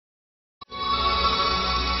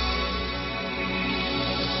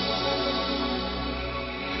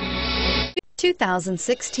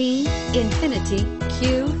2016 Infiniti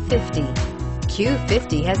Q50.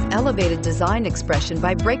 Q50 has elevated design expression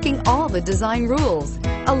by breaking all the design rules.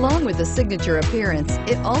 Along with a signature appearance,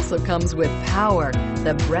 it also comes with power.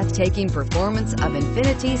 The breathtaking performance of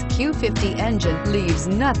Infiniti's Q50 engine leaves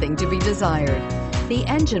nothing to be desired. The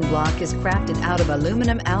engine block is crafted out of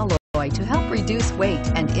aluminum alloy to help reduce weight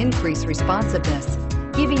and increase responsiveness,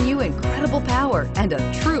 giving you incredible power and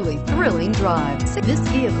a truly thrilling drive. This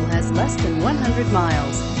vehicle has less than 100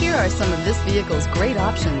 miles. Here are some of this vehicle's great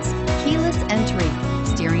options: keyless entry,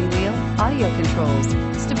 steering wheel audio controls,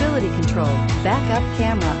 stability control, backup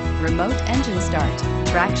camera, remote engine start,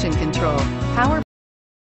 traction control, power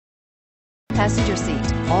passenger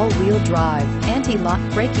seat, all-wheel drive, anti-lock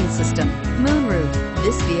braking system, moonroof.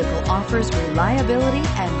 This vehicle offers reliability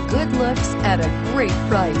and good looks at a great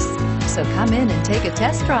price. So come in and take a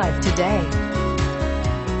test drive today.